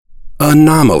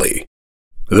anomaly.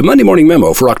 The Monday Morning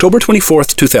Memo for October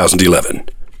 24th, 2011.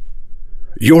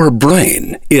 Your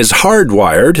brain is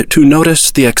hardwired to notice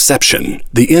the exception,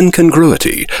 the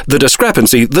incongruity, the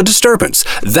discrepancy, the disturbance,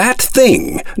 that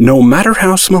thing, no matter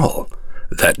how small,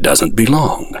 that doesn't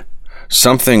belong.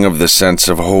 Something of the sense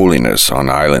of holiness on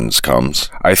islands comes,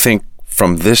 I think,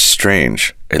 from this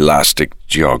strange, elastic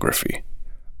geography.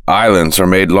 Islands are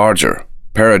made larger,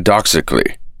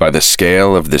 paradoxically, by the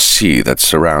scale of the sea that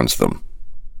surrounds them.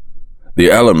 The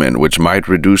element which might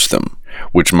reduce them,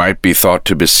 which might be thought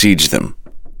to besiege them,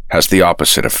 has the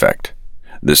opposite effect.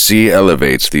 The sea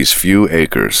elevates these few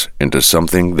acres into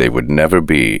something they would never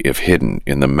be if hidden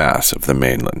in the mass of the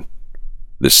mainland.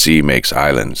 The sea makes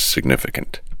islands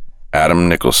significant. Adam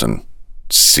Nicholson,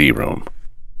 Sea Room.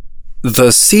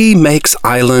 The sea makes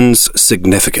islands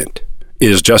significant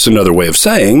is just another way of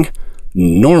saying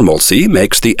normalcy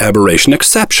makes the aberration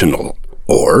exceptional,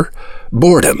 or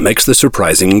boredom makes the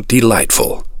surprising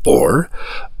delightful, or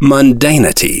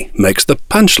mundanity makes the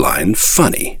punchline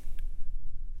funny.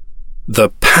 The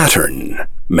pattern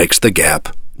makes the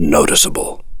gap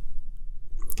noticeable.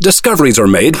 Discoveries are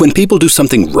made when people do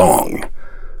something wrong.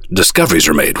 Discoveries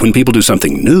are made when people do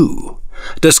something new.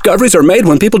 Discoveries are made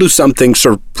when people do something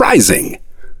surprising.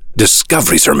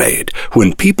 Discoveries are made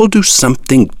when people do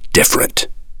something different.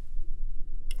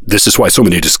 This is why so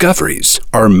many discoveries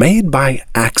are made by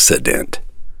accident.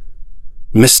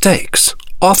 Mistakes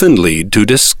often lead to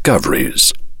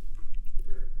discoveries.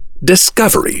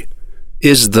 Discovery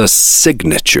is the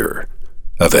signature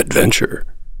of adventure.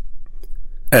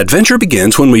 Adventure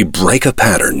begins when we break a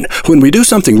pattern, when we do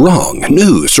something wrong,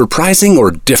 new, surprising, or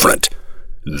different.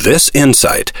 This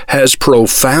insight has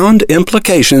profound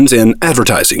implications in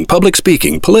advertising, public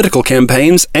speaking, political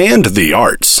campaigns, and the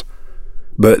arts.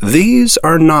 But these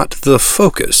are not the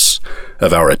focus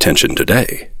of our attention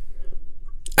today.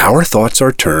 Our thoughts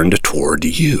are turned toward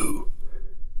you.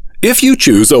 If you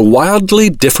choose a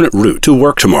wildly different route to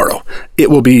work tomorrow,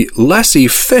 it will be less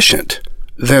efficient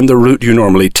than the route you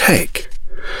normally take.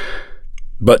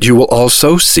 But you will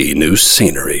also see new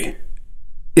scenery.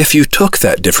 If you took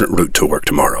that different route to work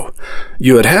tomorrow,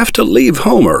 you would have to leave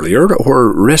home earlier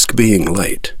or risk being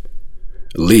late.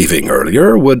 Leaving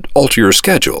earlier would alter your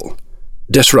schedule,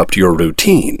 disrupt your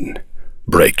routine,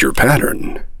 break your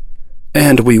pattern,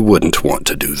 and we wouldn't want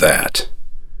to do that.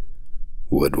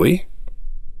 Would we?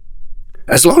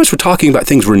 As long as we're talking about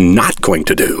things we're not going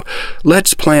to do,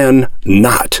 let's plan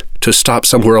not to stop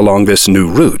somewhere along this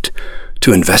new route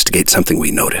to investigate something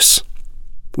we notice.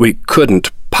 We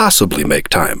couldn't possibly make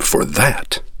time for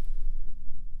that.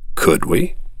 Could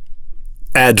we?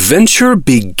 Adventure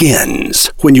begins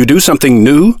when you do something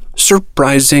new,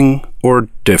 surprising, or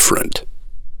different.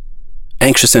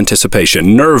 Anxious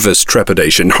anticipation, nervous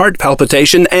trepidation, heart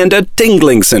palpitation, and a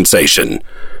tingling sensation.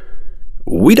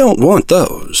 We don't want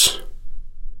those.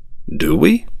 Do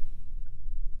we?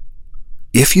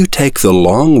 If you take the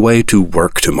long way to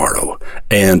work tomorrow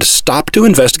and stop to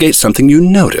investigate something you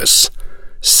notice,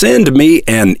 send me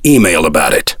an email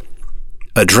about it.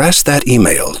 Address that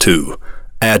email to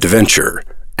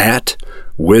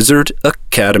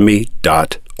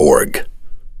adventure@wizardacademy.org.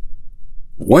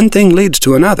 One thing leads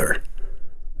to another.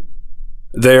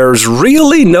 There's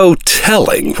really no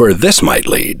telling where this might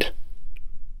lead.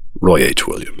 Roy H.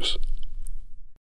 Williams.